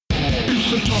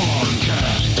The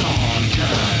Toncast,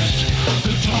 Toncast.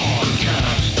 The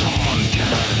Toncast,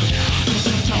 Toncast.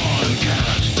 The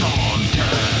Toncast,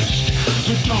 Toncast.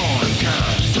 The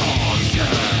Toncast,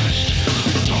 Toncast.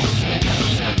 The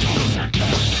Toncast,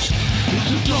 Toncast. It's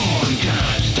the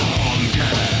Toncast,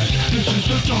 Toncast. This is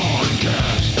the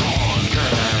Toncast,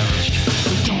 Toncast.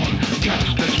 The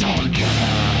Toncast, the Toncast.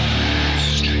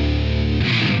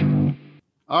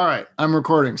 All right, I'm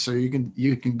recording, so you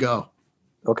can go.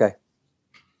 Okay.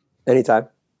 Anytime.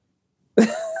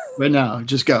 Right now,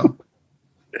 just go.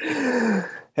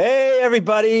 Hey,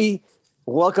 everybody.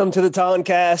 Welcome to the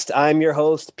Toncast. I'm your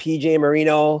host, PJ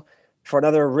Marino, for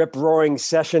another rip-roaring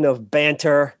session of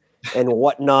banter and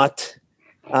whatnot.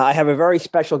 I have a very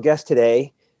special guest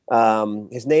today.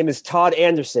 His name is Todd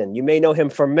Anderson. You may know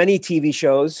him from many TV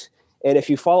shows, and if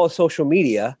you follow social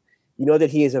media, you know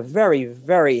that he is a very,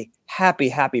 very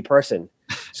happy person.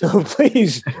 So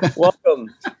please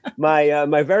welcome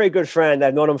my very good friend.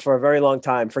 I've known him for a very long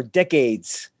time, for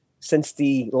decades, since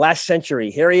the last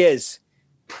century. Here he is,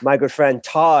 my good friend,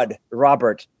 Todd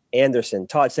Robert Anderson.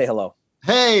 Todd, say hello.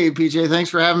 Hey, PJ, thanks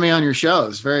for having me on your show.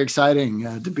 It's very exciting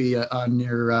to be on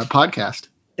your podcast.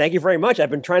 Thank you very much.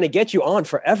 I've been trying to get you on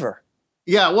forever.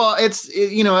 Yeah, well,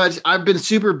 I've been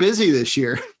super busy this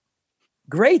year.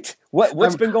 Great.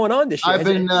 What's been going on this year? I've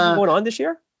been going on this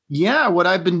year? Yeah, what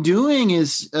I've been doing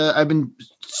is I've been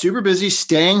super busy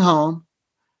staying home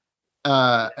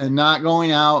and not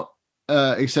going out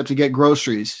except to get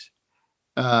groceries.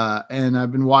 And I've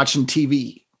been watching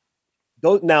TV.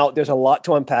 Now, there's a lot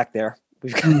to unpack there.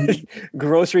 We've got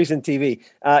groceries and TV.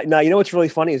 Now, you know what's really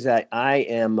funny is that I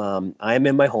am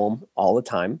in my home all the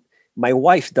time. My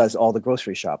wife does all the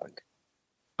grocery shopping.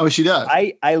 Oh, she does?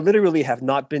 I literally have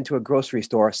not been to a grocery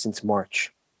store since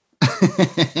March.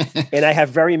 And I have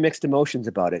very mixed emotions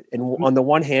about it. And on the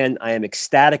one hand, I am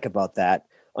ecstatic about that.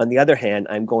 On the other hand,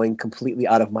 I'm going completely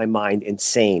out of my mind,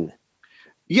 insane.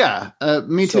 Yeah,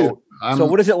 me too. So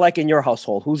what is it like in your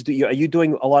household? Are you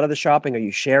doing a lot of the shopping? Are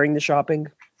you sharing the shopping?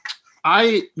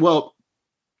 I've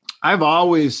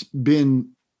always been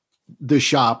the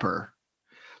shopper.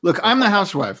 Look, I'm the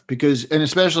housewife and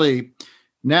especially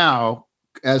now,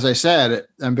 as I said,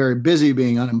 I'm very busy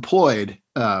being unemployed.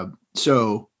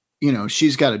 So,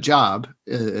 she's got a job,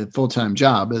 a full-time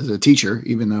job as a teacher,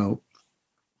 even though,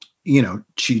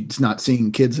 she's not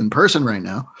seeing kids in person right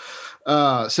now.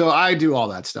 So I do all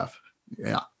that stuff.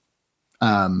 Yeah.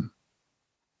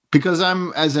 Because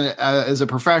I'm as a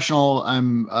professional,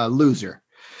 I'm a loser.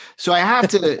 So I have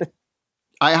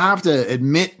to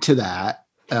admit to that.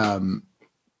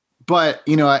 But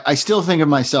I still think of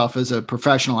myself as a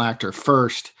professional actor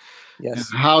first.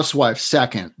 Yes. Housewife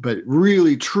second, but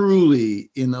really, truly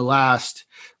in the last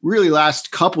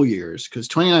couple years, because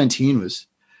 2019 was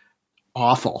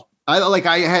awful.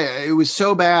 It was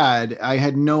so bad. I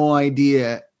had no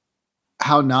idea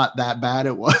how not that bad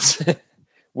it was.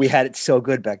 We had it so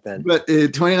good back then. But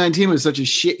 2019 was such a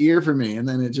shit year for me. And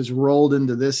then it just rolled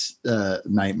into this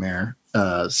nightmare.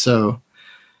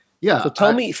 Yeah. So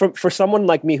tell me, for someone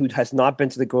like me who has not been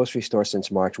to the grocery store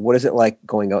since March, what is it like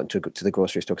going out to the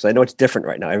grocery store? Because I know it's different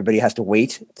right now. Everybody has to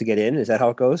wait to get in. Is that how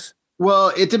it goes?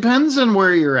 Well, it depends on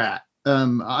where you're at.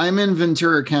 I'm in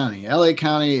Ventura County, LA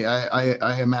County.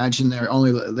 I imagine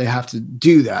they have to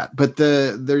do that, but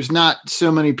there's not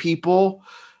so many people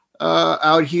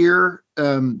out here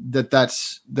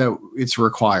that it's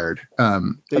required. Are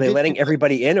they letting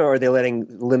everybody in, or are they letting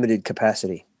limited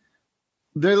capacity?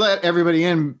 They let everybody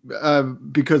in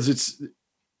because it's,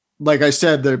 like I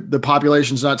said, the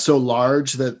population's not so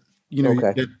large that you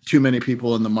get too many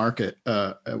people in the market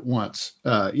at once.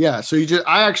 Yeah, so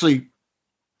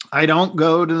I don't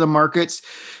go to the markets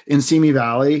in Simi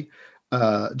Valley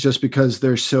just because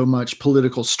there's so much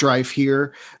political strife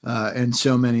here and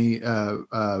so many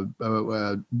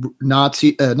not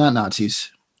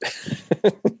Nazis.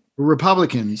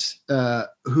 Republicans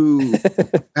who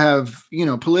have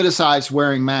politicized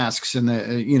wearing masks and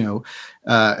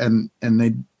and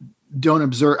they don't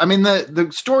observe. I mean, the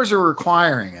stores are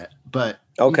requiring it, but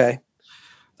okay.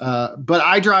 But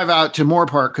I drive out to Moore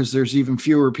Park because there's even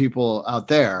fewer people out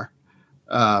there,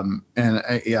 and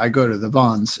I go to the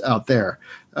Vons out there,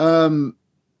 and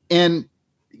they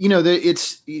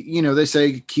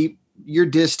say keep your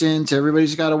distance.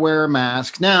 Everybody's got to wear a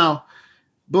mask now.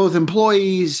 Both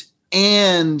employees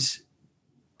and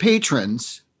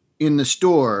patrons in the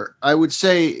store, I would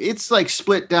say it's like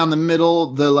split down the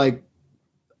middle, the like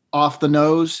off the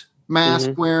nose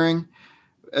mask wearing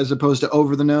as opposed to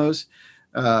over the nose.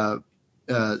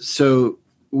 So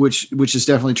which is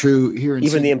definitely true here in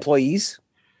even the employees.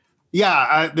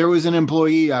 Yeah, there was an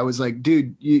employee. I was like,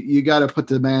 dude, you got to put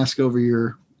the mask over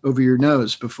your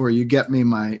nose before you get me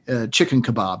my chicken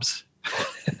kebabs.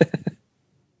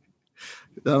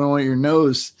 I don't want your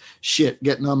nose shit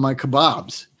getting on my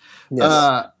kebabs.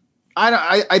 Yes.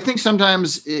 I think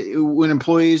sometimes when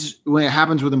it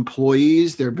happens with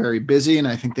employees, they're very busy, and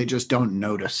I think they just don't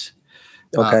notice.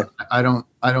 Okay. I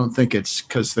don't think it's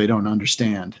because they don't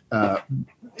understand.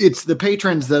 It's the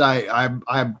patrons that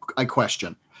I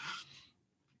question.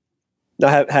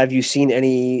 Now, have you seen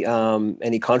any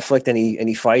conflict,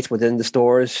 any fights within the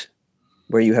stores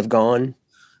where you have gone?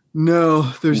 No,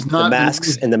 there's The not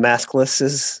masks been, and the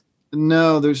masklesses.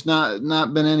 no, there's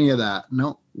not been any of that.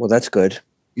 No. Well, that's good.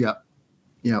 Yep.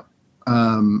 Yep.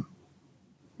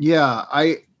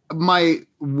 Yeah. My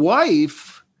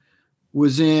wife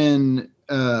was in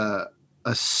a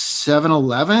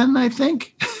 7-Eleven, I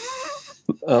think.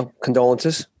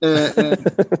 Condolences.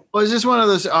 Was this one of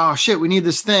those? Oh shit, we need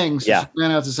this thing. So Yeah. she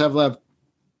ran out to 7-Eleven.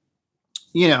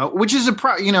 Which is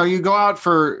you go out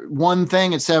for one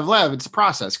thing at 7-Eleven, it's a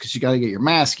process because you got to get your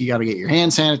mask, you got to get your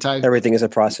hand sanitized. Everything is a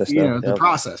process now. The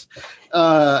process.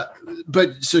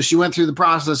 But so she went through the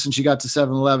process and she got to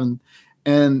 7-Eleven,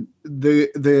 and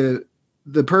the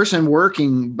person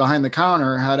working behind the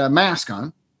counter had a mask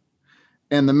on,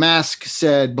 and the mask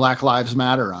said Black Lives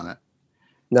Matter on it.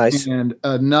 Nice. And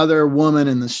another woman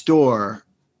in the store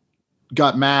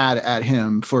got mad at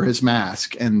him for his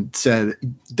mask and said,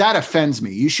 that offends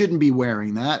me. You shouldn't be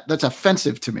wearing that. That's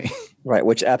offensive to me. Right.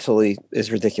 Which absolutely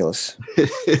is ridiculous.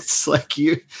 It's like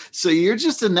you're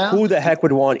just announcing. Who the heck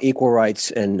would want equal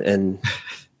rights and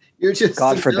you're just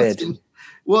God forbid.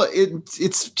 Well,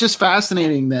 it's just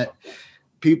fascinating that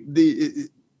people,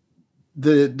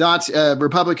 the Nazi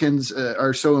Republicans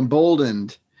are so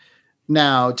emboldened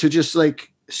now to just like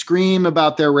scream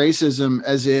about their racism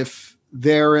as if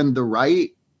they're in the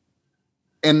right,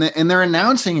 and they're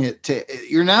announcing it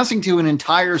you're announcing to an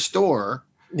entire store,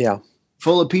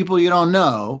 full of people you don't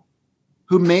know,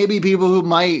 who may be people who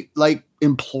might like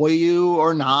employ you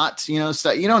or not.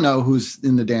 So you don't know who's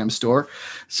in the damn store,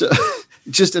 so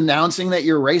just announcing that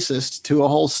you're racist to a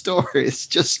whole store is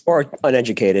just or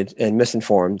uneducated and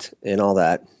misinformed and all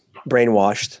that,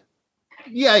 brainwashed.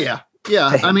 Yeah.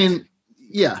 I mean,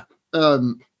 yeah.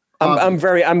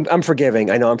 I'm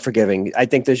forgiving. I know I'm forgiving. I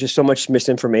think there's just so much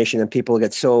misinformation and people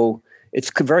get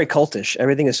it's very cultish.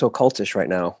 Everything is so cultish right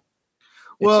now.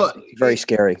 It's very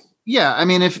scary. Yeah. I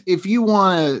mean, if you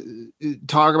want to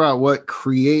talk about what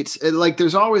creates, like,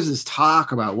 there's always this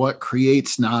talk about what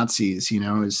creates Nazis,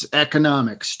 is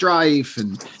economic strife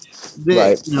and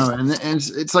this, right. And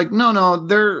it's like, no,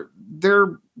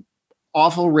 they're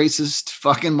awful racist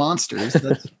fucking monsters.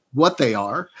 That's what they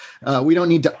are. We don't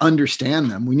need to understand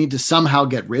them. We need to somehow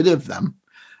get rid of them,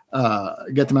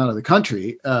 get them out of the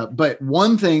country. But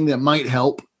one thing that might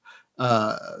help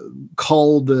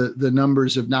cull the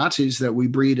numbers of Nazis that we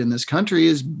breed in this country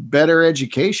is better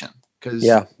education. Because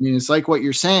it's like what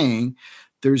you're saying.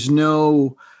 There's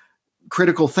no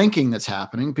critical thinking that's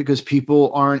happening because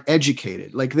people aren't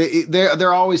educated. Like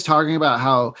they're always talking about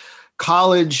how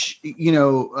colleges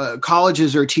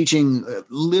are teaching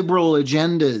liberal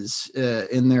agendas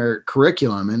in their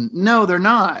curriculum, and no, they're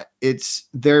not.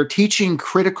 They're teaching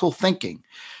critical thinking.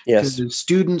 Yes, because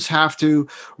students have to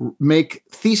make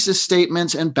thesis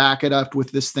statements and back it up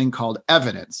with this thing called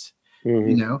evidence.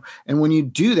 Mm-hmm. And when you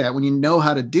do that, when you know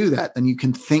how to do that, then you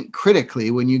can think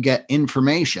critically when you get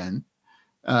information.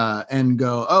 And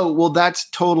go, oh, well, that's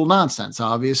total nonsense.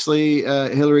 Obviously,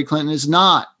 Hillary Clinton is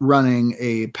not running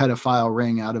a pedophile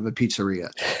ring out of a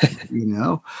pizzeria,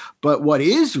 But what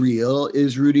is real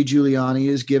is Rudy Giuliani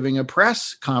is giving a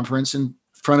press conference in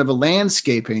front of a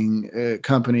landscaping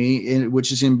company,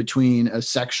 which is in between a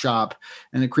sex shop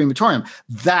and a crematorium.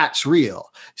 That's real.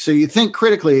 So you think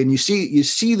critically, and you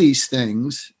see these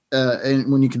things.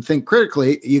 And when you can think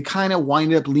critically, you kind of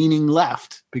wind up leaning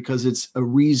left because it's a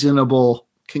reasonable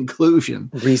conclusion.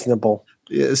 Reasonable.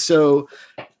 Yeah, so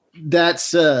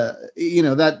that's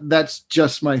that's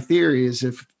just my theory is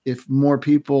if more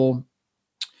people,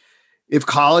 if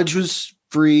college was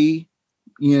free,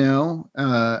 and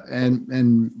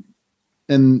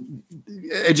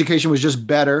education was just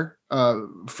better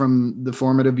from the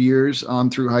formative years on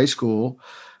through high school,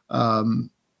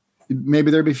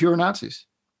 maybe there'd be fewer Nazis.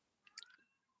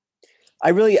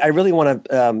 I really want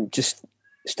to just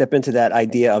step into that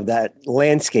idea of that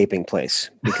landscaping place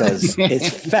because it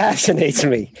fascinates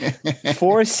me.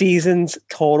 4 seasons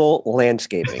total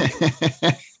landscaping.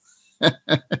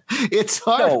 It's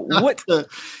hard. So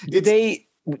did they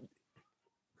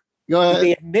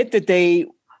admit that they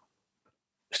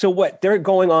So what they're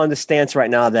going on the stance right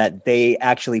now that they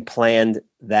actually planned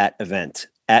that event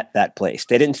at that place.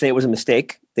 They didn't say it was a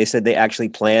mistake. They said they actually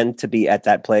planned to be at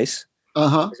that place.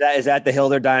 Uh-huh. Is that the hill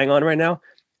they're dying on right now?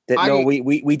 That no,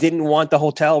 we didn't want the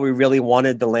hotel. We really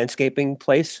wanted the landscaping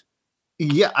place.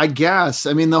 Yeah, I guess.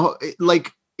 I mean,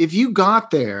 like if you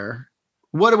got there,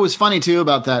 what it was funny too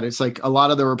about that, it's like a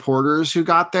lot of the reporters who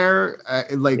got there,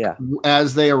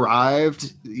 as they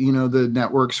arrived, you know, the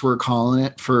networks were calling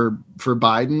it for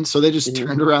Biden, so they just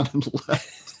turned around and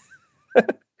left.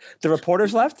 The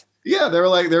reporters left? Yeah, they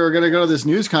were going to go to this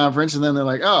news conference, and then they're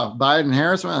like, "Oh, Biden,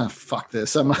 Harris, fuck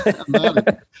this! I'm out of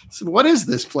here." So what is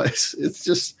this place?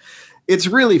 It's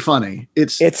really funny.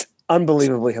 It's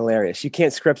unbelievably hilarious. You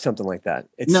can't script something like that.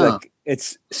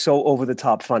 It's so over the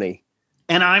top funny.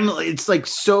 And it's like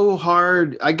so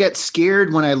hard. I get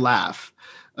scared when I laugh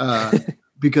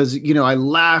because, you know, I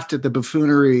laughed at the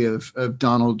buffoonery of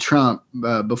Donald Trump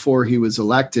before he was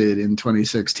elected in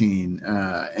 2016.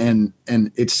 And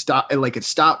it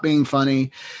stopped being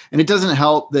funny. And it doesn't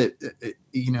help that,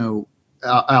 you know,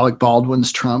 Alec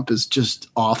Baldwin's Trump is just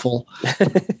awful.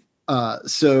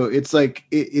 So it's like,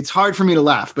 it's hard for me to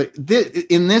laugh, but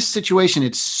in this situation,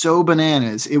 it's so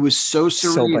bananas. It was so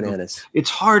surreal. So bananas. It's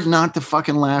hard not to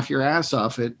fucking laugh your ass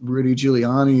off at Rudy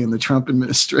Giuliani and the Trump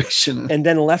administration. And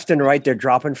then left and right, they're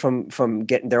dropping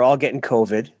they're all getting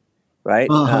COVID, right?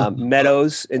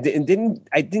 Meadows and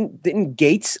didn't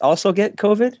Gates also get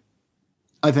COVID?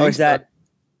 I think. Or is that,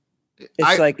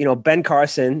 like, you know, Ben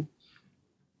Carson.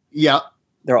 Yeah.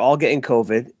 They're all getting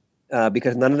COVID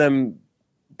because none of them,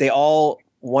 they all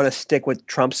want to stick with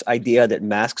Trump's idea that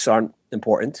masks aren't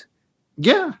important.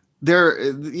 Yeah,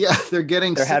 they're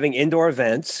getting. They're having indoor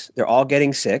events. They're all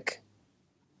getting sick.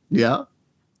 Yeah.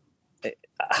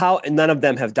 None of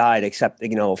them have died except,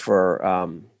 you know, for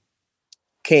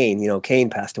Kane. You know,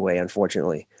 Kane passed away,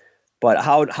 unfortunately. But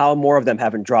how more of them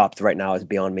haven't dropped right now is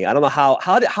beyond me. I don't know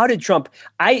how did Trump?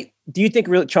 Do you think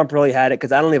Trump really had it?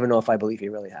 Because I don't even know if I believe he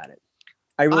really had it.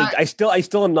 I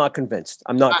still am not convinced.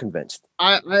 I'm not convinced.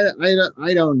 I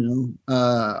don't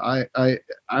know.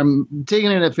 I'm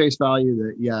taking it at face value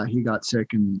that, yeah, he got sick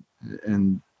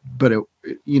but it,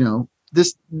 you know,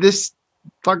 this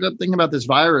fucked up thing about this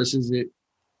virus is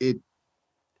it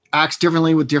acts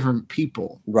differently with different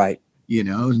people. Right. You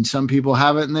know, and some people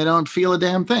have it and they don't feel a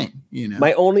damn thing, you know.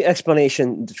 My only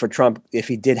explanation for Trump, if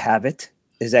he did have it,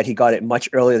 is that he got it much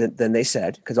earlier than they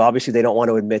said, because obviously they don't want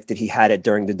to admit that he had it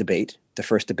during the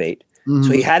first debate. Mm-hmm.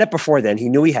 So he had it before then. He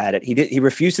knew he had it. He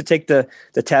refused to take the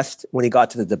test when he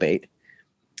got to the debate.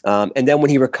 And then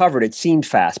when he recovered, it seemed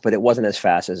fast, but it wasn't as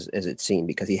fast as it seemed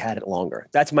because he had it longer.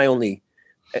 That's my only,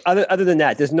 other than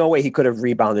that, there's no way he could have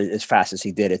rebounded as fast as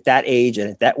he did at that age and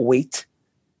at that weight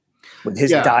with his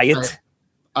diet.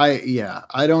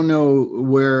 I don't know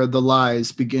where the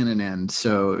lies begin and end.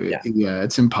 So yeah,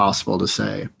 it's impossible to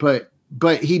say. But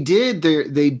they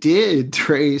did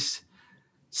trace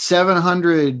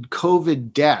 700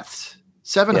 COVID deaths.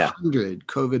 700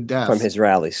 COVID deaths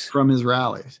from his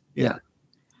rallies. Yeah.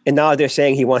 And now they're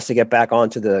saying he wants to get back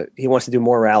he wants to do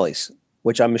more rallies,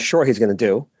 which I'm sure he's going to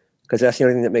do because that's the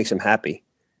only thing that makes him happy.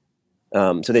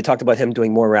 So they talked about him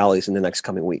doing more rallies in the next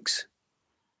coming weeks,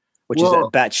 which is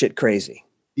batshit crazy.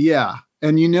 Yeah.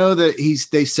 And you know that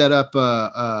they set up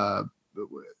what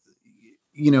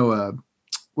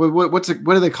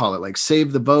do they call it? Like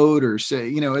save the vote or say,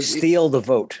 you know, steal the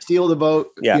vote.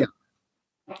 Yeah.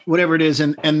 Whatever it is.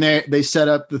 And they set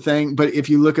up the thing. But if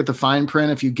you look at the fine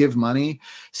print, if you give money,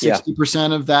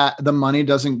 60% of the money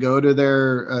doesn't go to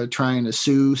their trying to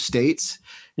sue states.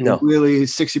 No, really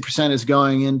 60% is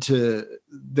going into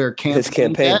their campaign. His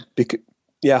campaign.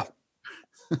 Yeah.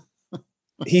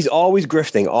 He's always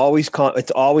grifting,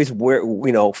 it's always where,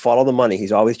 you know, follow the money.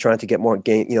 He's always trying to get more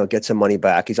get some money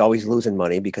back. He's always losing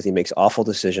money because he makes awful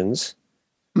decisions.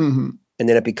 Mm-hmm. And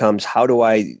then it becomes, how do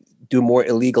I do more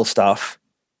illegal stuff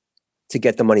to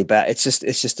get the money back? It's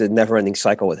just a never ending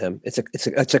cycle with him. It's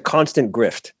a constant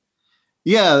grift.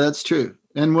 Yeah, that's true.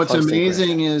 And what's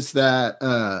amazing is that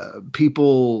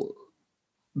people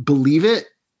believe it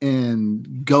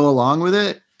and go along with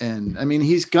it. And I mean,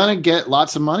 he's going to get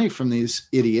lots of money from these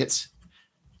idiots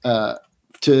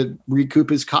to recoup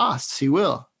his costs. He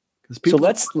will. So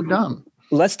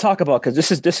let's talk about, because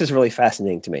this is really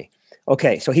fascinating to me.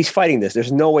 Okay, so he's fighting this.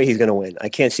 There's no way he's going to win. I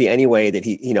can't see any way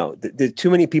that too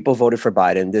many people voted for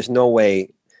Biden. There's no way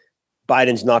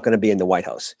Biden's not going to be in the White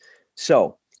House.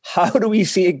 So how do we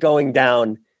see it going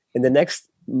down in the next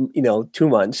 2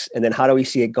 months? And then how do we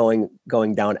see it going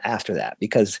down after that?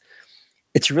 Because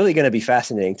it's really going to be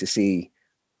fascinating to see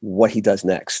what he does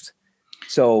next.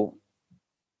 So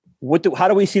how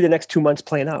do we see the next 2 months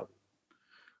playing out?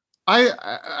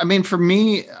 I mean, for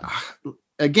me,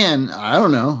 again, I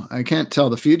don't know. I can't tell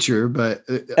the future, but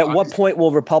at what point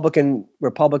will Republican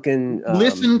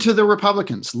listen to the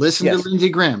Republicans, listen to Lindsey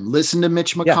Graham, listen to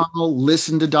Mitch McConnell,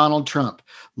 listen to Donald Trump,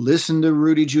 listen to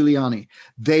Rudy Giuliani.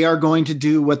 They are going to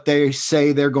do what they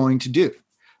say they're going to do.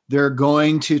 They're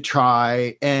going to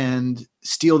try and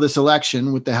steal this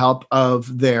election with the help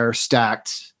of their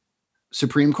stacked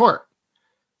Supreme Court.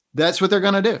 That's what they're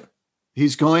going to do.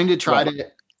 He's going to try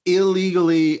to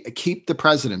illegally keep the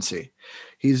presidency.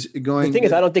 He's going. The thing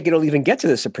is, I don't think it'll even get to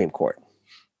the Supreme Court.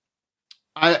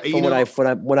 What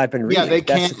I've been reading. Yeah, they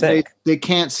can't. They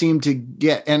can't seem to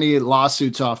get any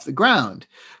lawsuits off the ground.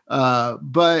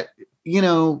 But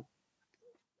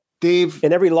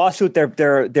and every lawsuit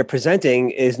they're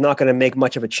presenting is not going to make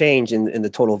much of a change in the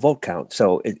total vote count.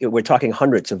 So we're talking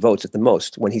hundreds of votes at the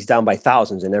most when he's down by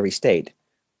thousands in every state.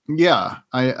 Yeah,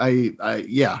 I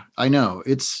know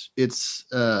it's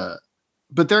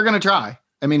but they're going to try.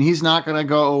 I mean, he's not going to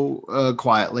go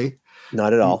quietly.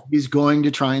 Not at all. He's going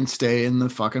to try and stay in the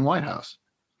fucking White House.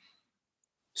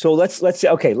 So let's say,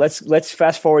 okay, let's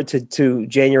fast forward to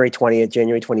January 20th,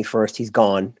 January 21st. He's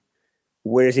gone.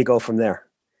 Where does he go from there?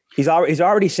 He's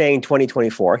already saying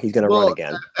 2024 he's going to run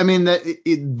again. I mean,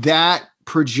 that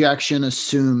projection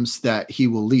assumes that he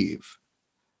will leave.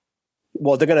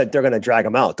 Well, they're gonna drag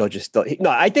him out. I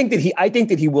think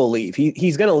that he will leave.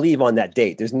 He's going to leave on that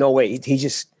date. There's no way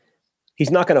he's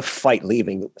not going to fight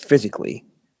leaving physically.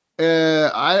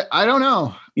 I don't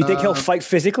know. You think he'll fight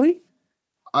physically?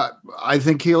 I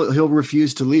think he'll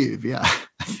refuse to leave. Yeah,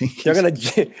 I think they're gonna.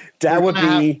 That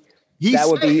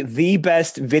would be the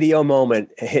best video moment.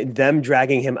 Them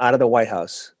dragging him out of the White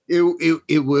House. It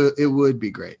would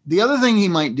be great. The other thing he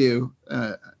might do,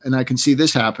 and I can see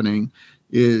this happening,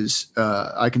 is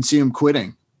I can see him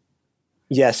quitting.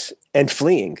 Yes, and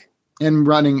fleeing, and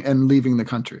running and leaving the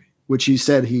country, which he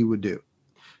said he would do.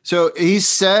 So he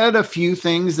said a few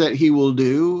things that he will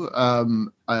do.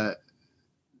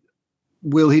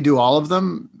 Will he do all of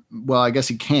them? Well, I guess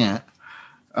he can't.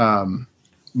 Because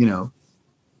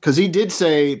he did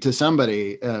say to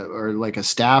somebody or like a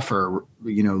staffer,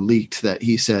 leaked that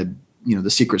he said,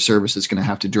 the Secret Service is going to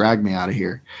have to drag me out of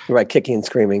here. Right, kicking and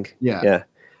screaming. Yeah.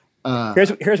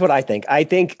 Here's what I think. I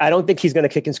don't think he's going to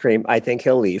kick and scream. I think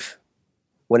he'll leave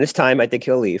when it's time. I think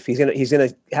he'll leave. He's gonna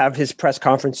have his press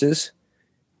conferences.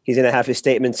 He's going to have his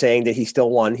statement saying that he still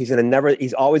won. He's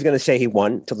always going to say he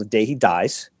won until the day he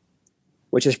dies,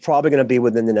 which is probably going to be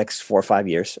within the next 4 or 5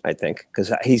 years, I think,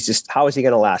 because how is he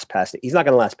going to last past it? He's not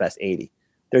going to last past 80.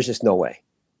 There's just no way.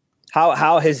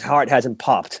 How his heart hasn't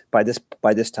popped by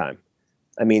this time.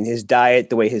 I mean, his diet,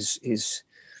 the way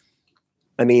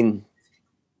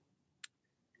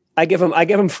I give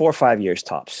him 4 or 5 years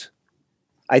tops.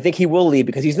 I think he will leave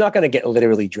because he's not going to get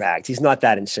literally dragged. He's not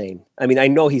that insane. I mean, I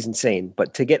know he's insane,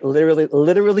 but to get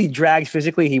literally dragged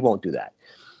physically, he won't do that.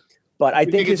 But I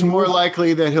think it's more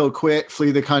likely that he'll quit,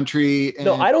 flee the country.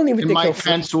 No, I don't even think Mike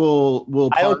Pence will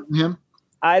pardon him.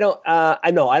 I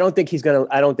don't think he's gonna.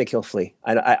 I don't think he'll flee.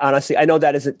 I honestly, I know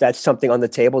that's something on the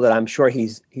table that I'm sure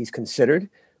he's considered,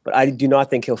 but I do not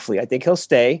think he'll flee. I think he'll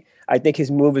stay. I think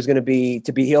his move is going to be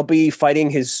he'll be fighting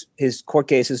his court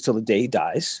cases till the day he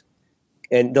dies,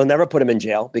 and they'll never put him in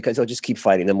jail because he'll just keep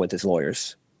fighting them with his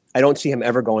lawyers. I don't see him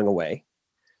ever going away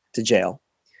to jail.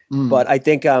 But I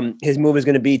think his move is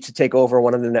going to be to take over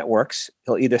one of the networks.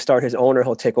 He'll either start his own, or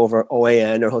he'll take over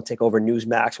OAN, or he'll take over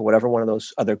Newsmax, or whatever one of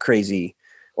those other crazy,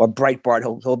 or Breitbart.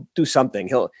 He'll do something.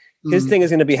 His thing is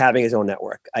going to be having his own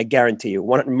network. I guarantee you.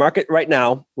 Mark it right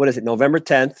now. What is it? November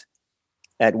 10th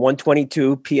at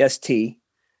 1:22 PST.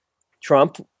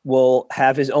 Trump will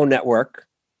have his own network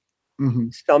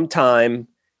sometime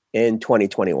in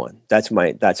 2021. That's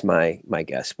my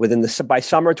guess. By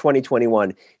summer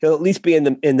 2021, he'll at least be in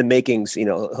the makings.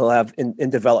 He'll have in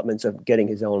developments of getting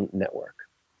his own network,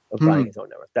 of buying his own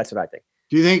network. That's what I think.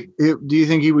 Do you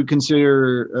think he would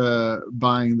consider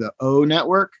buying the O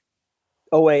network?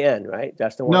 OAN, right?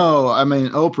 That's the one. No, I mean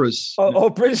Oprah's. Oh,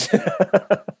 Oprah's.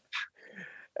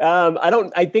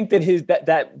 I think that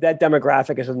that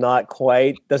demographic is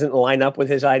doesn't line up with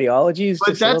his ideologies.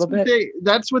 But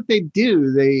that's what they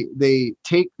do. They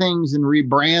take things and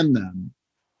rebrand them,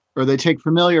 or they take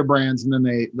familiar brands and then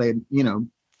they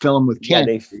fill them with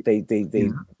candy. Yeah, they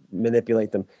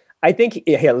manipulate them. I think.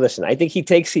 Yeah, listen. I think he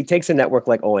takes a network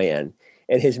like OAN,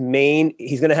 and he's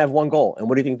going to have one goal. And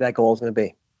what do you think that goal is going to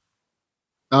be?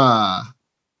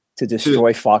 to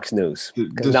destroy Fox News,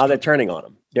 because now they're turning on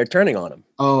him. They're turning on him.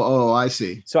 Oh, I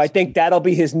see. So I think that'll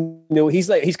be his new. He's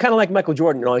kind of like Michael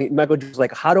Jordan. You know, Michael Jordan's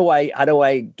like, how do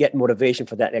I get motivation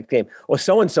for that next game? Well,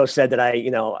 so and so said that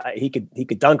he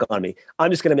could dunk on me. I'm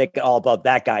just going to make it all about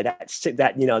that guy.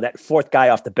 That fourth guy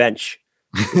off the bench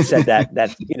said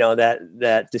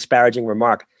that disparaging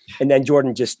remark, and then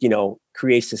Jordan just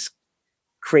creates this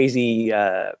crazy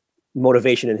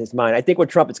motivation in his mind. I think with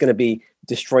Trump, it's going to be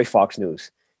destroy Fox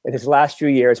News. In his last few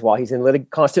years, while he's in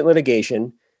constant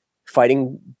litigation,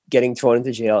 fighting, getting thrown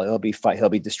into jail, he'll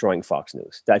be destroying Fox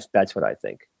News. That's what I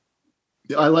think.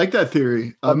 I like that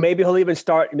theory. Maybe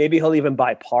he'll even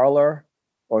buy Parler,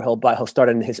 or he'll start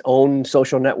in his own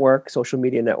social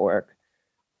media network.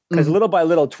 Because little by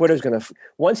little, Twitter's gonna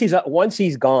once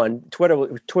he's gone,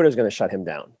 Twitter's gonna shut him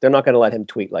down. They're not gonna let him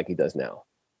tweet like he does now.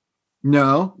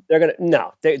 No,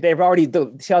 they've already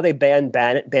see how they banned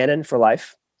Bannon for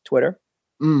life. Twitter.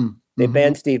 They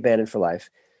banned Steve Bannon for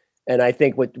life. And I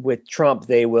think with Trump,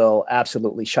 they will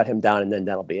absolutely shut him down, and then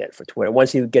that'll be it for Twitter.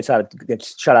 Once he gets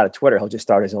shut out of Twitter, he'll just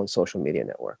start his own social media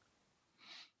network.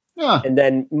 Yeah. And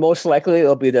then most likely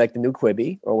it'll be like the new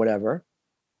Quibi or whatever.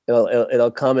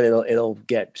 It'll come and it'll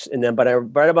get, and then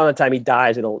right about the time he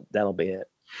dies, that'll be it.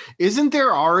 Isn't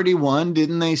there already one?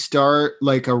 Didn't they start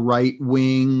like a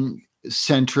right-wing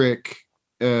centric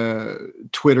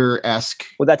Twitter-esque?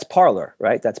 Well, that's Parler,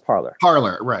 right? That's Parler.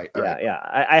 Right.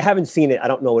 Yeah. I haven't seen it. I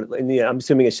don't know what. I'm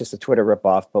assuming it's just a Twitter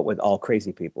ripoff, but with all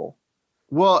crazy people.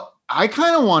 Well, I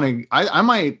kind of want to. I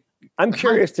might. I'm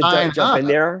curious to jump in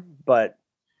there, but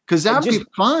because that'd be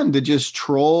fun to just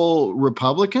troll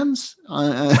Republicans.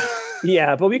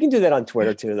 Yeah, but we can do that on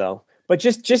Twitter too, though. But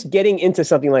just getting into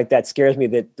something like that scares me.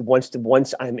 That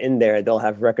once I'm in there, they'll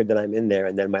have record that I'm in there,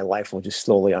 and then my life will just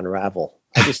slowly unravel.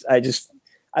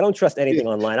 I don't trust anything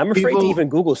online. I'm afraid to even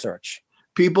Google search.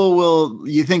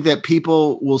 You think that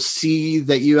people will see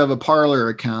that you have a Parler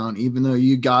account, even though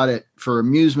you got it for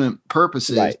amusement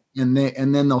purposes, right? And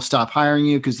then they'll stop hiring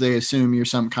you because they assume you're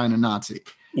some kind of Nazi.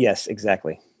 Yes,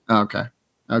 exactly. Okay.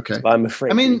 So I'm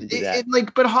afraid. I mean,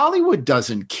 but Hollywood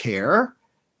doesn't care.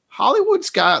 Hollywood's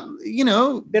got,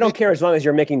 they don't care as long as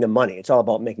you're making the money. It's all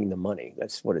about making the money.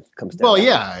 That's what it comes down. Well,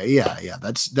 yeah.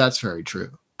 That's very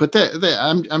true. But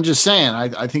I'm just saying,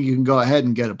 I think you can go ahead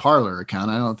and get a Parler account.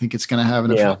 I don't think it's going to have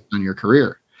an effect on your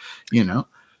career.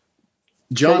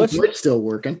 John Voight's still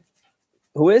working.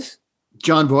 Who is?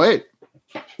 John Voight.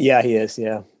 Yeah, he is.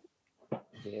 Yeah,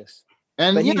 he is.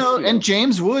 And and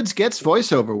James Woods gets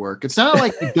voiceover work. It's not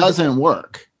like he doesn't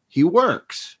work. He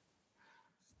works.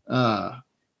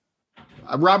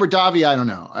 Robert Davi, I don't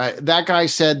know. That guy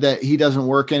said that he doesn't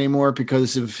work anymore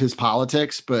because of his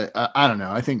politics, but I don't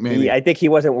know. I think maybe. I think he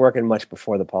wasn't working much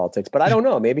before the politics, but I don't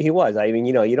know. Maybe he was. I mean,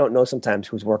 you don't know sometimes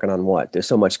who's working on what. There's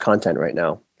so much content right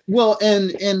now. Well,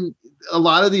 and a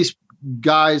lot of these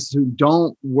guys who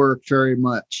don't work very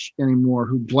much anymore,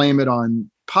 who blame it on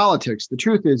politics, the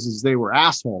truth is they were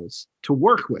assholes to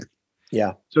work with.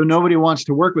 Yeah. So nobody wants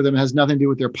to work with them. It has nothing to do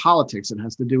with their politics. It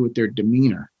has to do with their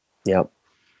demeanor. Yep.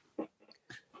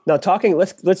 Now,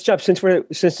 let's jump since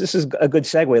this is a good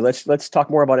segue. Let's talk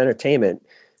more about entertainment.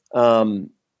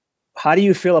 How do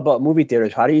you feel about movie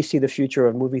theaters? How do you see the future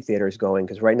of movie theaters going?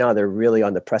 Because right now they're really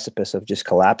on the precipice of just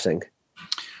collapsing.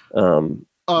 Where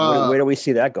do we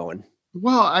see that going?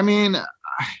 Well, I mean,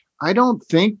 I don't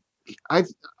think I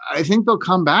think they'll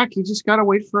come back. You just got to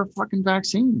wait for a fucking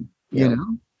vaccine. Yeah.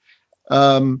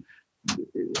 I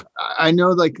know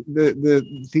like the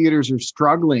theaters are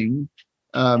struggling.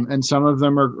 And some of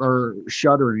them are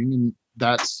shuttering, and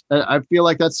I feel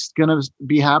like that's going to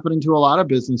be happening to a lot of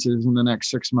businesses in the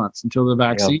next 6 months until the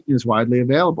vaccine is widely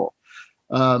available.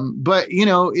 But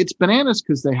it's bananas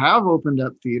because they have opened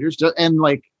up theaters and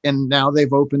now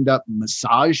they've opened up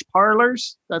massage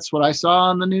parlors. That's what I saw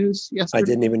on the news yesterday. I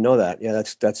didn't even know that. Yeah,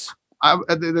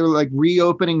 they're like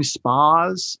reopening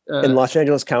spas in Los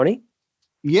Angeles County.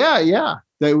 Yeah.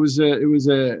 It was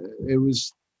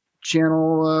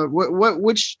channel.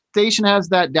 Which station has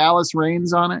that Dallas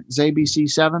Reigns on it? Is ABC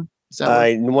 7?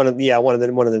 One of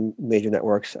the major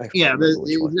networks.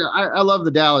 I love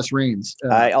the Dallas Reigns.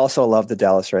 I also love the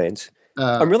Dallas Reigns.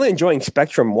 I'm really enjoying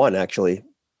Spectrum One, actually.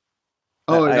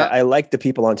 I like the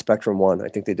people on Spectrum One. I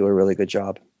think they do a really good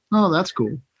job. Oh, that's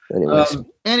cool. This is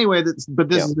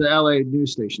the LA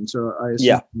news station, so I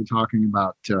assume we're talking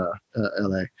about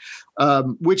LA,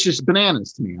 which is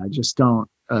bananas to me. I just don't.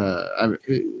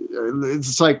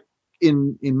 It's like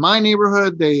in my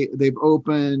neighborhood, they've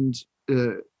opened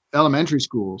elementary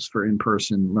schools for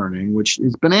in-person learning, which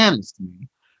is bananas to me.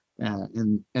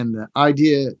 And the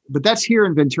idea, but that's here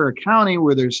in Ventura County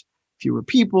where there's fewer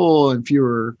people and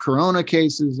fewer corona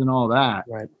cases and all that.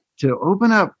 Right. To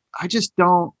open up, I just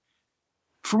don't.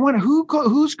 For one,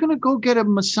 who's going to go get a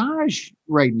massage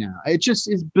right now? It just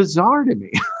is bizarre to me.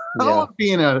 I don't want to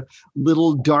be in a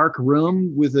little dark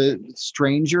room with a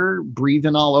stranger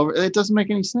breathing all over. It doesn't make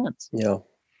any sense. Yeah.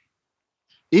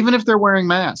 Even if they're wearing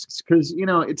masks, because,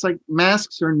 it's like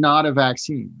masks are not a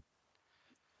vaccine.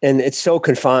 And it's so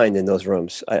confined in those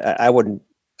rooms. I wouldn't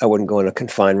go in a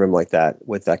confined room like that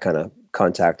with that kind of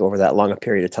contact over that long a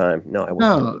period of time. No, I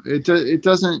wouldn't. No, it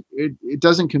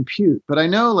doesn't compute. But I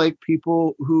know like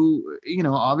people who,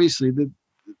 obviously the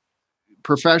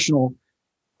professional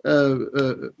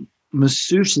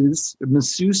masseurs.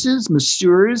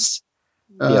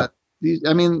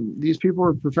 These people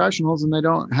are professionals and they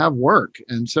don't have work.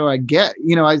 And so I get,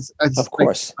 of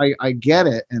course I get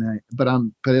it. But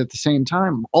at the same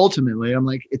time, ultimately I'm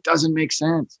like, it doesn't make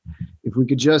sense. If we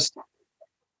could just,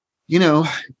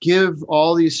 give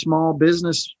all these small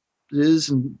businesses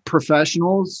and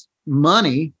professionals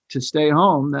money to stay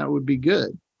home, that would be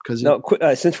good. Because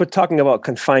since we're talking about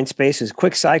confined spaces,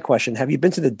 quick side question: have you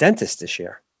been to the dentist this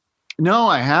year? No,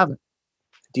 I haven't.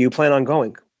 Do you plan on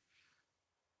going?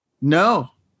 No,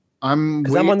 I'm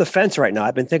on the fence right now.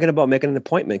 I've been thinking about making an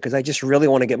appointment because I just really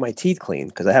want to get my teeth cleaned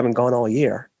because I haven't gone all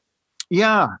year.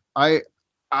 Yeah, I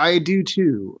do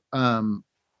too.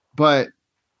 But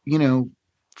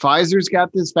Pfizer's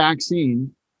got this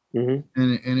vaccine, and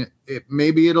it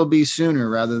maybe it'll be sooner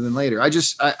rather than later. I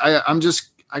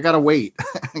gotta wait.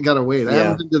 I gotta wait. I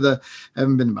haven't been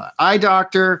to my eye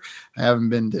doctor. I haven't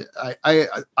been to.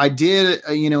 I did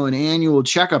an annual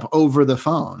checkup over the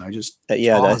phone. I just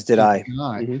as did I.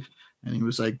 And he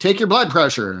was like, "Take your blood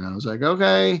pressure," and I was like,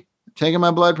 "Okay, taking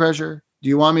my blood pressure. Do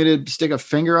you want me to stick a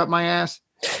finger up my ass?"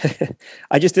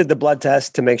 I just did the blood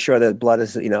test to make sure that blood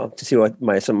is to see what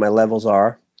some of my levels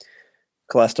are,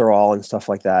 cholesterol and stuff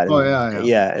like that. And,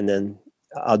 and then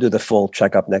I'll do the full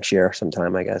checkup next year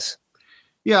sometime, I guess.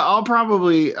 Yeah, I'll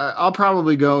probably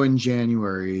go in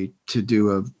January to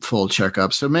do a full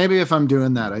checkup. So maybe if I'm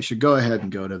doing that, I should go ahead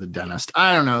and go to the dentist.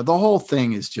 I don't know. The whole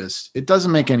thing is just, it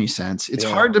doesn't make any sense. It's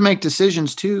hard to make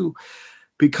decisions too,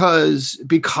 because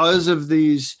of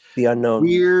the unknown,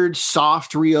 weird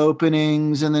soft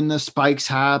reopenings, and then the spikes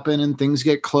happen and things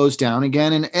get closed down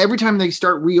again. And every time they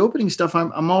start reopening stuff,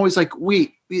 I'm always like,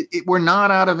 wait, we're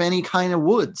not out of any kind of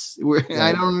woods.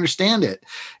 I don't understand it.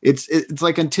 It's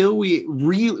like until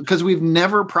because we've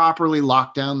never properly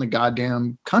locked down the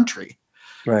goddamn country.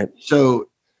 Right. So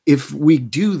if we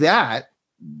do that,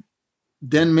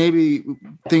 then maybe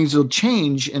things will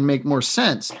change and make more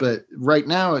sense. But right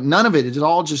now, none of it. It's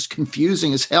all just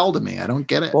confusing as hell to me. I don't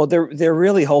get it. Well, they're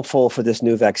really hopeful for this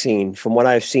new vaccine. From what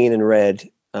I've seen and read,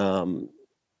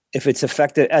 if it's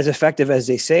effective as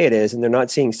they say it is, and they're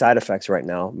not seeing side effects right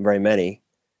now, very many,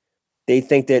 they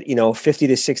think that 50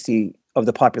 to 60 of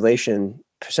the population,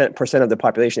 percent of the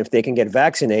population, if they can get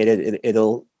vaccinated,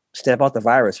 it'll stamp out the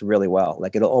virus really well.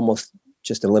 Like it'll almost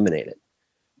just eliminate it.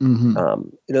 Mm-hmm.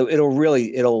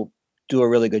 It'll do a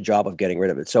really good job of getting rid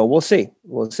of it. So we'll see.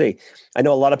 I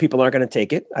know a lot of people aren't going to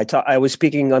take it. I was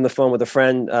speaking on the phone with a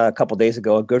friend a couple of days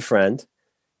ago, a good friend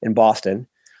in Boston,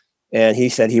 and he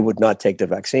said he would not take the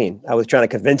vaccine. I was trying to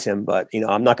convince him, but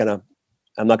I'm not going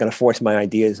to force my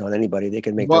ideas on anybody. They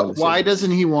can make their own decisions. Why doesn't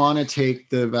he want to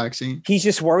take the vaccine? He's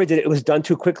just worried that it was done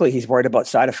too quickly. He's worried about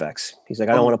side effects. He's like,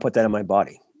 I don't want to put that in my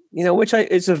body. Which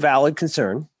is a valid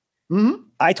concern. Mm-hmm.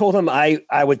 I told him I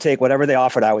would take whatever they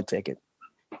offered. I would take it.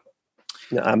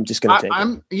 No, I'm just going to take it.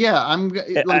 I'm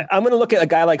going to look at a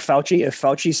guy like Fauci. If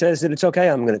Fauci says that it's okay,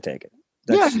 I'm going to take it.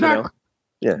 Exactly.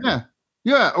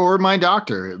 Yeah. Or my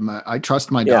doctor. I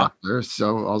trust my doctor.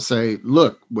 So I'll say,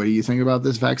 look, what do you think about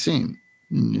this vaccine?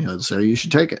 And he'll say you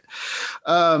should take it.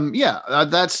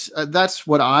 That's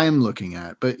what I'm looking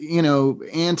at. But,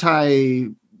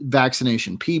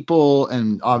 anti-vaccination people,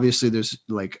 and obviously there's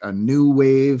like a new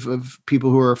wave of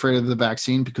people who are afraid of the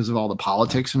vaccine because of all the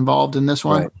politics involved in this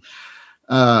one. Right.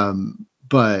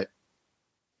 But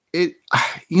it,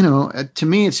 to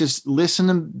me, it's just listen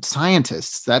to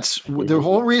scientists. That's the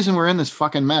whole reason we're in this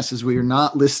fucking mess, is we are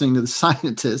not listening to the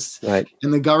scientists. Right.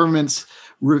 And the government's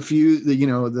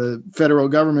the federal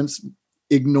government's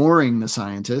ignoring the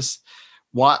scientists.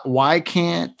 Why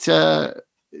can't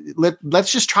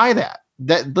let's just try that.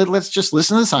 Let's just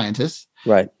listen to the scientists.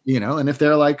 Right. And if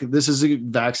they're like, this is a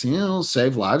vaccine, it'll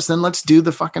save lives, then let's do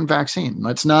the fucking vaccine.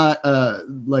 Let's not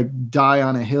die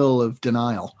on a hill of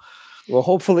denial. Well,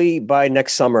 hopefully by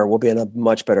next summer, we'll be in a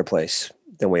much better place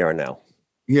than we are now.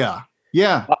 Yeah.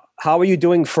 Yeah. How are you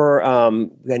doing for, I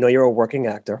know you're a working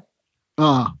actor.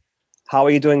 How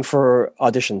are you doing for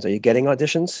auditions? Are you getting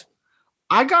auditions?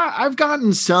 I've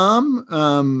gotten some,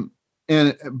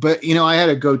 but I had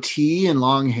a goatee and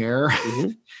long hair. Mm-hmm.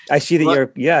 I see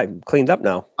that you're cleaned up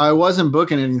now. I wasn't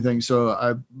booking anything,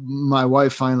 so my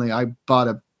wife finally, I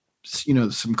bought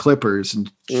some clippers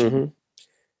and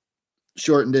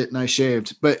shortened it, and I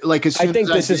shaved. But like, I think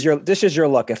this is your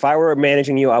look. If I were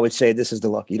managing you, I would say this is the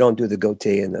look. You don't do the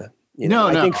goatee and the.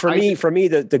 I think for me,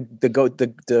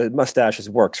 the mustaches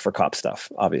works for cop stuff,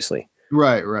 obviously.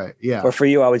 Right, yeah. But for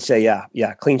you, I would say, yeah,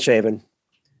 clean shaven.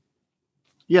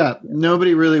 Yeah,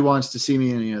 nobody really wants to see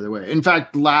me any other way. In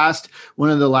fact, the last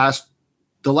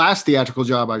theatrical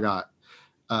job I got,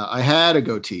 I had a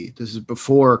goatee. This is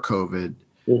before COVID.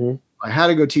 Mm-hmm. I had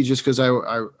a goatee just because I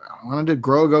wanted to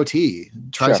grow a goatee,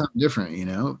 try something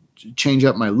different, change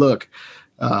up my look.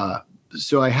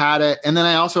 So I had it, and then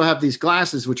I also have these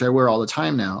glasses, which I wear all the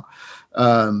time now.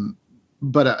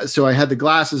 So I had the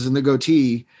glasses and the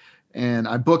goatee. And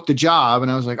I booked the job, and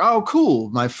I was like, "Oh, cool!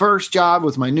 My first job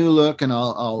with my new look, and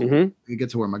I'll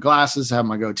get to wear my glasses, have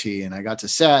my goatee." And I got to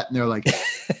set, and they're like,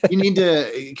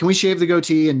 can we shave the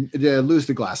goatee and lose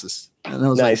the glasses?" And I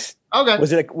was nice. Like, "Okay."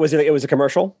 It was a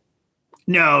commercial?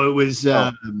 No, it was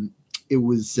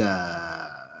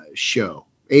show,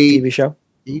 TV show,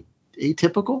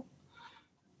 atypical.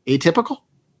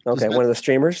 Okay, one of the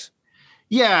streamers.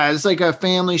 Yeah, it's like a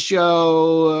family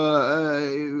show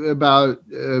about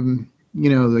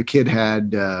the kid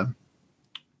had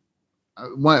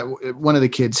one of the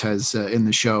kids has in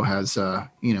the show has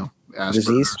Asperger's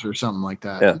disease or something like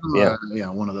that. Yeah,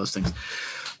 one of those things.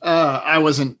 I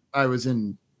was in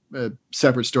a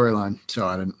separate storyline, so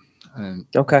I didn't.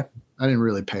 Okay. I didn't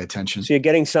really pay attention. So you're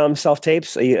getting some self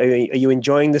tapes. Are you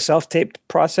enjoying the self tape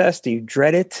process? Do you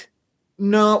dread it?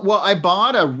 No. Well, I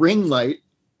bought a ring light.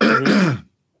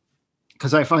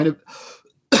 Because I find it,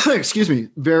 excuse me,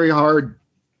 very hard.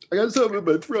 I got something in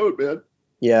my throat, man.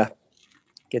 Yeah.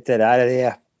 Get that out of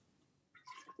there.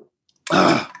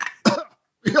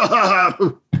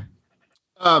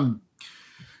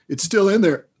 It's still in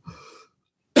there.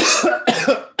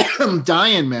 I'm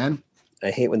dying, man. I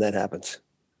hate when that happens.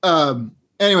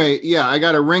 Anyway, yeah, I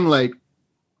got a ring light.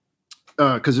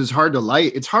 Because it's hard to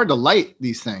light. It's hard to light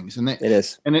these things, and it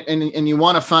is. And you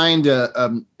want to find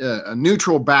a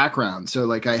neutral background. So,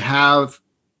 like, I have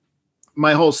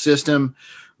my whole system,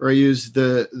 or I use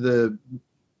the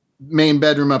main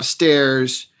bedroom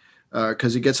upstairs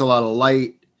because it gets a lot of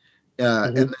light.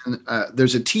 And then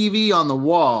there's a TV on the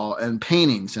wall and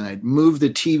paintings, and I'd move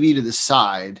the TV to the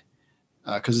side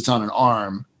because it's on an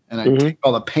arm, and I'd take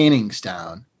all the paintings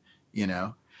down,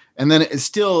 And then it's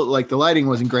still like the lighting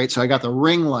wasn't great. So I got the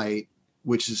ring light,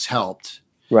 which has helped.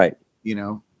 Right.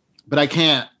 But I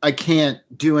can't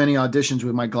do any auditions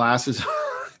with my glasses on.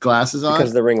 Because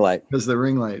of the ring light. Because the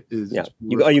ring light is. Yeah.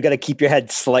 You got to keep your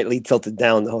head slightly tilted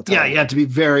down the whole time. Yeah. You have to be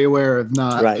very aware of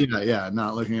not,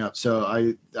 not looking up. So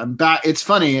I'm back. It's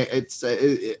funny.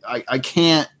 I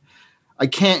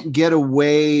can't get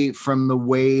away from the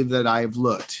way that I've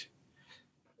looked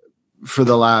for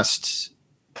the last,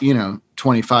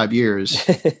 25 years.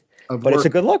 But it's a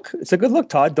good look. It's a good look,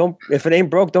 Todd. If it ain't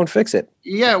broke, don't fix it.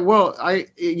 Yeah. Well, I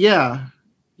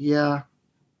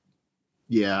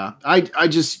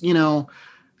just,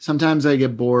 sometimes I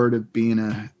get bored of being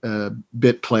a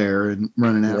bit player and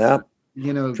running out.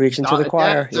 Yeah. Preaching to the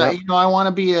choir. I want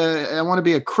to be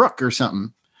a crook or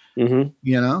something.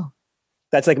 Mm-hmm.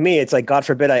 That's like me. It's like, God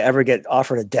forbid I ever get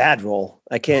offered a dad role.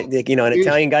 I can't, an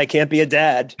Italian guy can't be a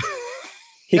dad.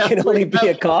 He can only be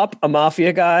a cop, a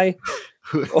mafia guy,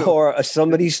 or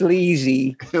somebody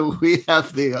sleazy. We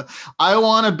have I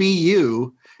want to be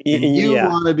you, and you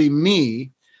want to be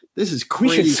me. This is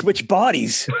crazy. We should switch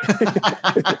bodies.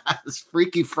 It's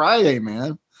Freaky Friday,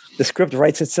 man. The script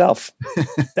writes itself.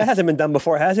 That hasn't been done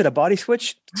before, has it? A body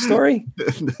switch story?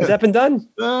 Has that been done?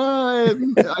 I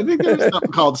think there's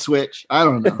something called Switch. I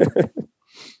don't know.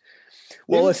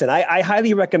 Well, listen, I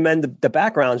highly recommend the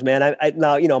backgrounds, man.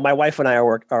 Now, my wife and I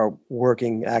are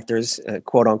working actors,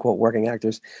 quote unquote, working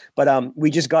actors, but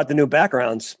we just got the new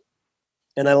backgrounds,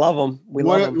 and I love them.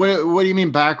 Love them. What do you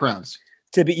mean backgrounds?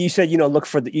 You said, look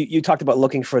for you talked about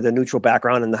looking for the neutral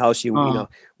background in the house.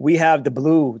 We have the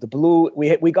blue,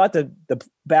 we got the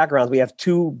backgrounds. We have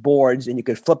two boards, and you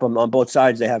could flip them on both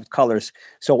sides. They have colors.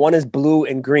 So one is blue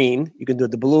and green. You can do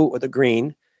the blue or the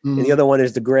green, and the other one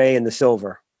is the gray and the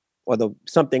silver. Or the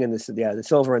something in the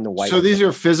silver and the white. So these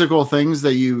are physical things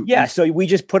that you. Yeah, so we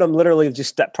just put them literally,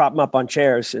 just prop them up on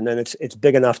chairs, and then it's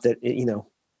big enough that you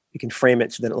can frame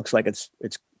it so that it looks like it's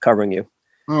covering you.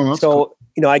 Oh, that's so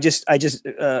cool. I just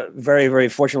very, very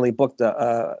fortunately booked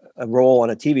a role on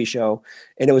a TV show,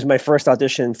 and it was my first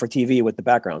audition for TV with the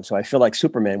background. So I feel like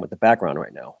Superman with the background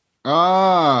right now.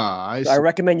 I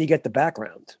recommend you get the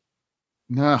background.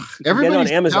 No, everybody's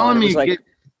on Amazon. telling me like,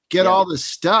 get all this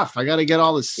stuff. I got to get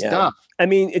all this stuff. I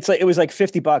mean, it was like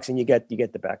 $50 and you get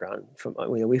the background from,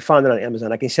 we found it on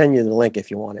Amazon. I can send you the link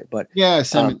if you want it, but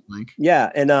send me the link.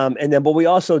 Yeah. And then, but we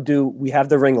also we have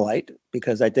the ring light,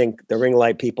 because I think the ring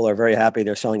light people are very happy.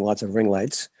 They're selling lots of ring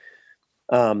lights.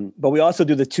 But we also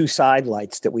do the 2 side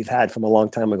lights that we've had from a long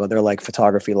time ago. They're like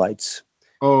photography lights.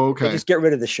 Oh, okay. They just get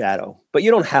rid of the shadow, but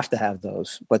you don't have to have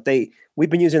those, but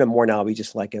we've been using them more now. We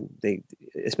just like them.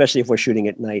 Especially if we're shooting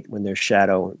at night when there's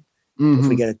shadow. If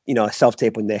we get a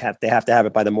self-tape when they have to have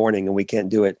it by the morning and we can't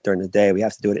do it during the day, we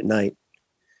have to do it at night.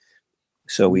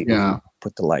 So we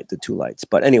put the 2 lights,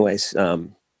 but anyways,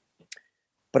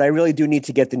 but I really do need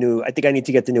to get I think I need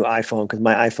to get the new iPhone, because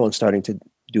my iPhone's starting to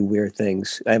do weird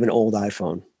things. I have an old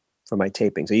iPhone for my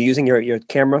tapings. Are you using your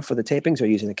camera for the tapings, or are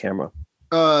you using the camera?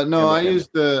 No, I use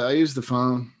the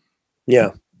phone.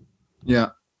 Yeah. Yeah.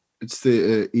 It's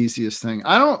the easiest thing.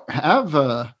 I don't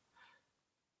have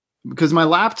because my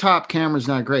laptop camera is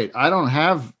not great. I don't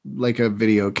have like a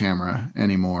video camera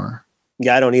anymore.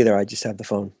 Yeah, I don't either. I just have the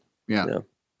phone. Yeah.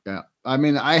 Yeah. I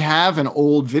mean, I have an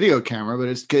old video camera, but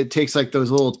it takes like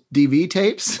those little DV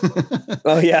tapes.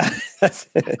 Oh yeah.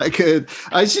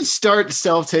 I should start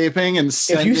self-taping and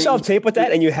if you self-tape with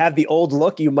that and you have the old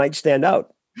look, you might stand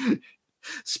out.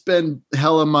 Spend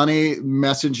hella money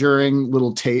messengering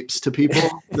little tapes to people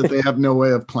that they have no way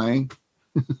of playing.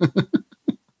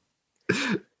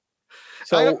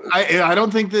 So I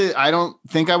don't think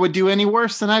I would do any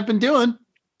worse than I've been doing.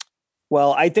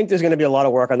 Well, I think there's going to be a lot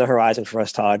of work on the horizon for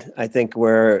us, Todd. I think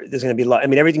there's going to be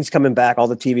everything's coming back. All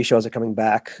the TV shows are coming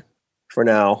back for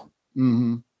now.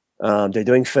 Mm-hmm. They're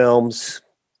doing films.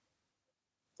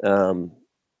 I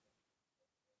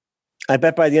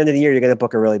bet by the end of the year, you're going to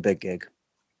book a really big gig.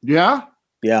 Yeah?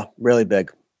 Yeah, really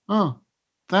big. Oh,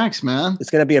 thanks, man. It's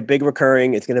going to be a big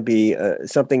recurring. It's going to be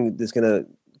something that's going to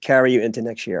carry you into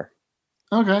next year.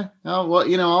 Okay. Oh,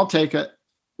 well, I'll take it.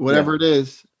 Whatever it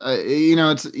is.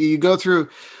 I go through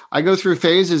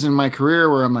phases in my career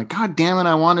where I'm like, God damn it,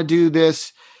 I want to do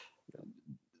this.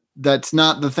 That's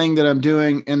not the thing that I'm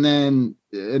doing. And then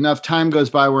enough time goes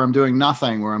by where I'm doing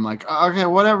nothing, where I'm like, okay,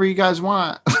 whatever you guys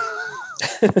want.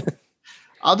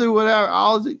 I'll do whatever.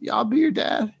 I'll be your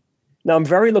dad. Now, I'm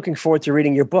very looking forward to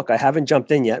reading your book. I haven't jumped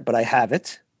in yet, but I have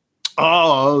it.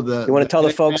 Oh, you want to tell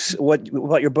the folks what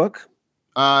about your book?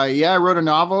 I wrote a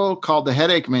novel called The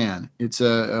Headache Man. It's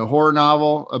a horror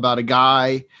novel about a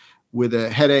guy with a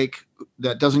headache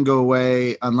that doesn't go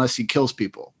away unless he kills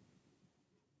people.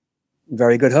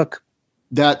 Very good hook.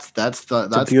 That's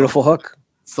a beautiful hook.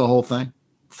 It's the whole thing.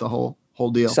 It's the whole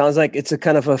deal. Sounds like it's a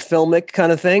kind of a filmic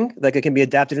kind of thing. Like it can be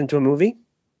adapted into a movie.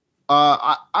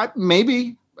 I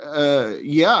maybe.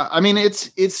 Yeah. I mean,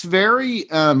 it's very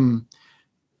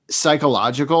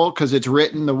psychological, because it's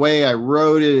written the way I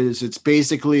wrote it is it's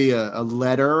basically a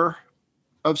letter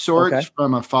of sorts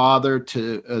from a father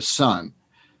to a son.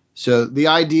 So the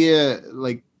idea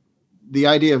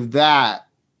of that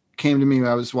came to me when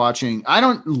I was watching. I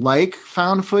don't like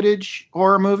found footage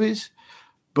horror movies,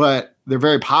 but they're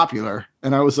very popular.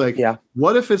 And I was like,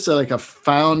 what if it's like a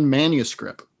found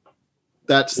manuscript?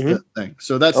 That's the thing.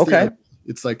 So that's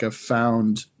it's like a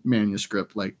found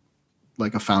manuscript, like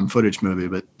a found footage movie,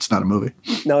 but it's not a movie.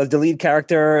 Now, is the lead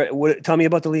character, tell me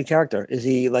about the lead character. Is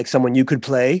he like someone you could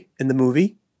play in the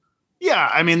movie? Yeah.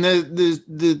 I mean, this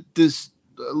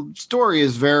story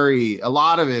is a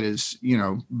lot of it is,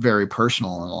 very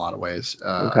personal in a lot of ways.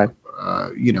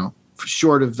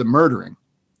 Short of the murdering.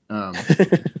 I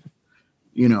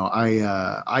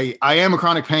am a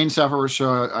chronic pain sufferer,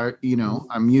 so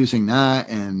I'm using that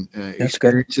and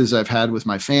experiences I've had with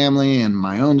my family and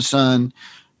my own son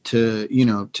to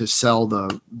sell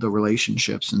the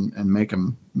relationships and make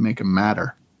them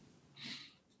matter.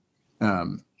 He's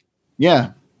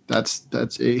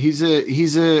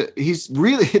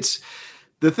really, it's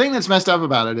the thing that's messed up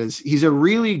about it is he's a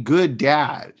really good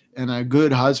dad and a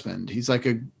good husband. He's like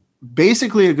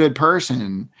basically a good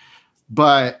person,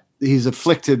 but he's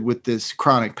afflicted with this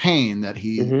chronic pain that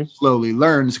he slowly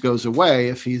learns goes away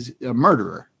if he's a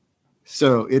murderer.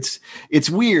 So it's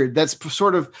weird. That's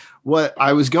sort of what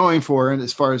I was going for. And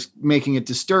as far as making it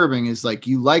disturbing is like,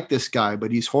 you like this guy,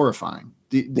 but he's horrifying.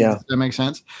 Does that make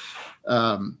sense?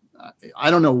 I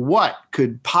don't know what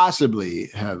could possibly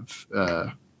have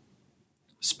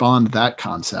spawned that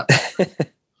concept.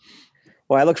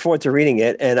 Well, I look forward to reading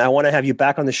it, and I want to have you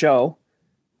back on the show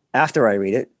after I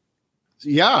read it.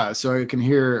 Yeah, so I can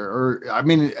hear,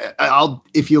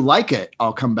 if you like it,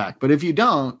 I'll come back. But if you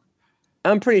don't,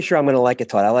 I'm pretty sure I'm going to like it,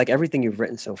 Todd. I like everything you've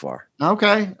written so far.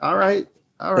 Okay. All right.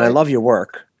 And I love your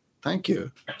work. Thank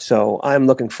you. So I'm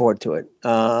looking forward to it.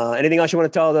 Anything else you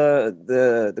want to tell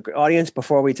the audience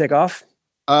before we take off?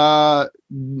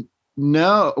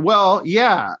 No. Well,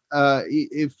 yeah.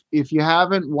 If you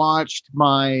haven't watched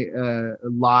my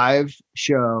live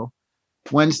show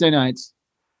Wednesday nights,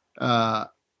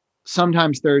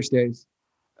 sometimes Thursdays,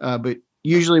 but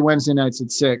usually Wednesday nights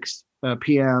at 6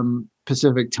 p.m.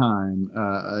 Pacific time,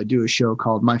 I do a show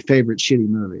called My Favorite Shitty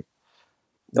Movie.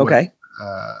 Okay.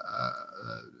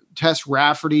 Tess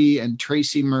Rafferty and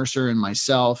Tracy Mercer and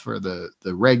myself are the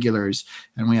regulars,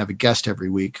 and we have a guest every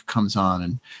week who comes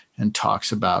on and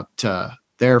talks about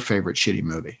their favorite shitty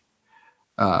movie.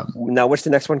 Now, what's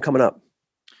the next one coming up?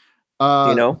 Do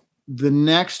you know? The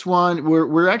next one,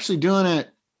 we're actually doing it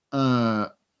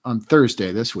on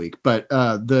Thursday this week, but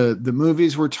the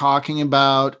movies we're talking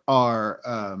about are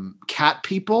Cat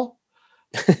People.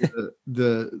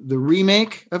 the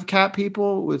remake of Cat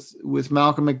People with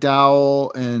Malcolm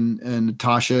McDowell and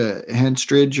Natasha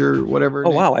Henstridge or whatever. Oh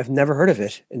wow, I've never heard of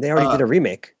it, and they already did a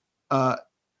remake. Yeah,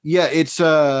 it's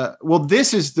well,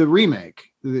 this is the remake.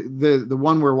 The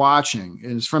one we're watching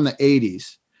is from the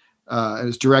 80s. It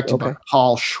was directed by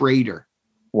Paul Schrader.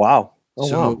 Wow. Oh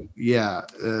so wow. Yeah,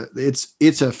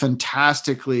 it's a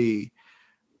fantastically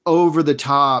over the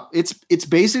top. It's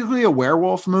basically a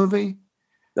werewolf movie.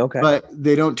 Okay. But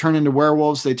they don't turn into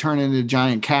werewolves. They turn into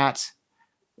giant cats,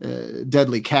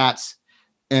 deadly cats,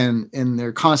 and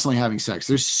they're constantly having sex.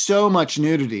 There's so much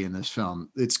nudity in this film.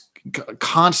 It's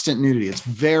constant nudity. It's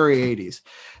very 80s.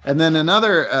 And then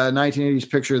another 1980s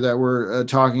picture that we're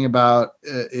talking about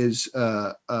is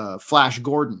Flash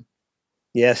Gordon.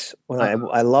 Yes. Well,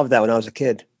 I loved that when I was a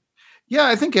kid. Yeah,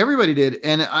 I think everybody did.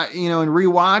 And in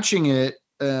rewatching it,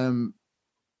 I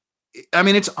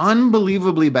mean, it's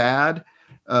unbelievably bad.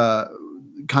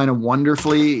 Kind of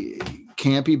wonderfully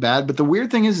campy bad, but the weird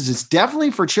thing is it's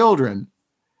definitely for children,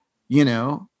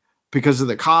 because of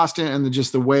the costume and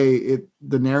just the way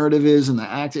the narrative is and the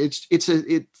act. It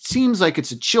seems like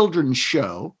it's a children's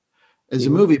show as a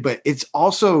movie, but it's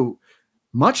also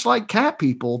much like Cat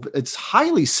People. It's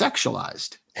highly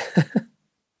sexualized.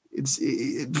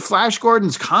 Flash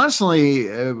Gordon's constantly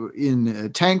in a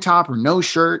tank top or no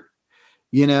shirt,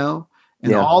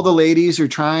 and all the ladies are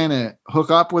trying to hook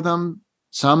up with him.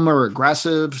 Some are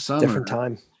aggressive. Some different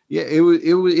time. Yeah,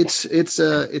 it's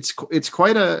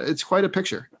quite a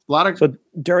picture. So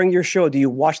during your show, do you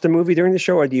watch the movie during the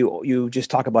show, or do you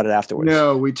just talk about it afterwards?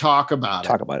 No, we talk about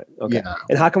it. Okay. Yeah.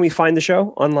 And how can we find the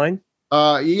show online?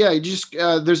 You just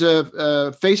there's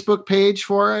a Facebook page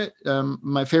for it.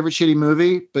 My Favorite Shitty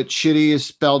Movie, but shitty is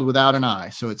spelled without an I,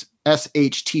 so it's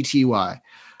SHTTY.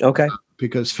 Okay.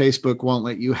 Because Facebook won't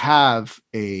let you have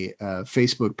a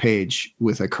Facebook page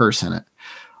with a curse in it.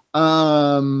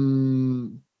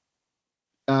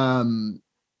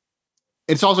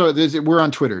 It's also we're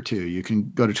on Twitter too. You can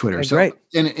go to Twitter. That's so great.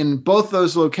 In both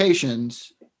those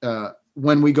locations,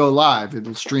 when we go live,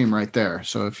 it'll stream right there.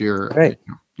 So if you're great,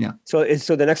 yeah. So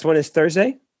the next one is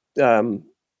Thursday.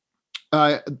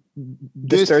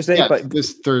 This Thursday, yeah, but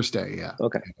this Thursday, yeah.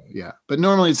 Okay, yeah, but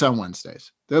normally it's on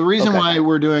Wednesdays. The reason why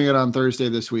we're doing it on Thursday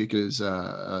this week is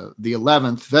the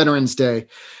 11th, Veterans Day,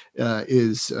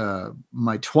 is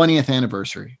my 20th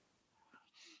anniversary.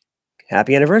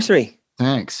 Happy anniversary!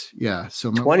 Thanks. Yeah,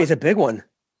 so 20 is a big one.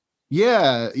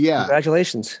 Yeah.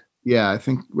 Congratulations. Yeah, I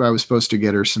think I was supposed to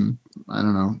get her some, I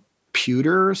don't know,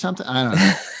 pewter or something. I don't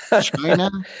know. China.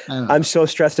 I don't know. I'm so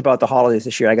stressed about the holidays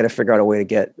this year. I got to figure out a way to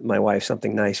get my wife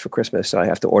something nice for Christmas. So I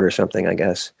have to order something, I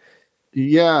guess.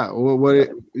 Yeah. Well,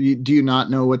 do you not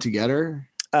know what to get her?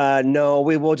 No,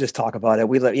 we will just talk about it.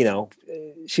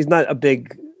 She's not a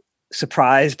big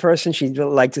surprise person. She'd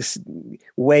like to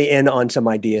weigh in on some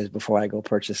ideas before I go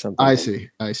purchase something. I see.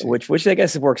 Which I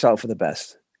guess works out for the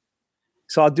best.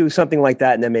 So I'll do something like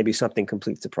that, and then maybe something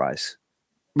complete surprise.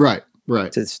 Right.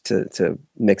 To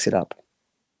mix it up.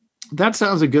 That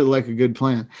sounds like a good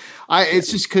plan. It's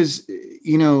just because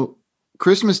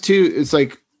Christmas too. It's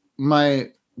like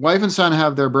my wife and son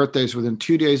have their birthdays within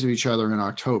 2 days of each other in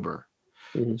October,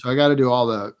 so I got to do all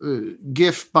the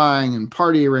gift buying and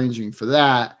party arranging for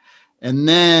that, and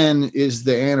then is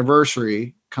the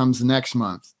anniversary comes next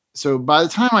month. So by the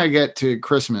time I get to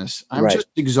Christmas, I'm just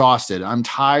exhausted. I'm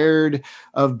tired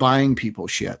of buying people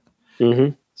shit.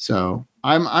 Mm-hmm. So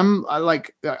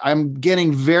I'm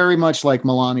getting very much like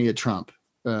Melania Trump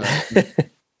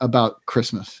about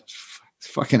Christmas. I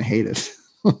fucking hate it.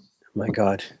 My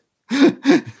God.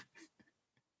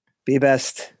 Be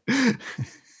best.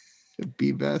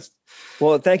 Be best.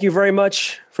 Well, thank you very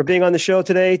much for being on the show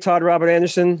today, Todd Robert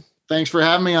Anderson. Thanks for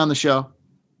having me on the show.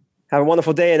 Have a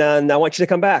wonderful day, and I want you to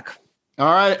come back.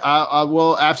 All right. I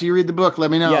will, after you read the book, let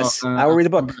me know. Yes, I will read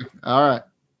the book. All right.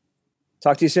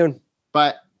 Talk to you soon.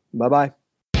 Bye. Bye-bye.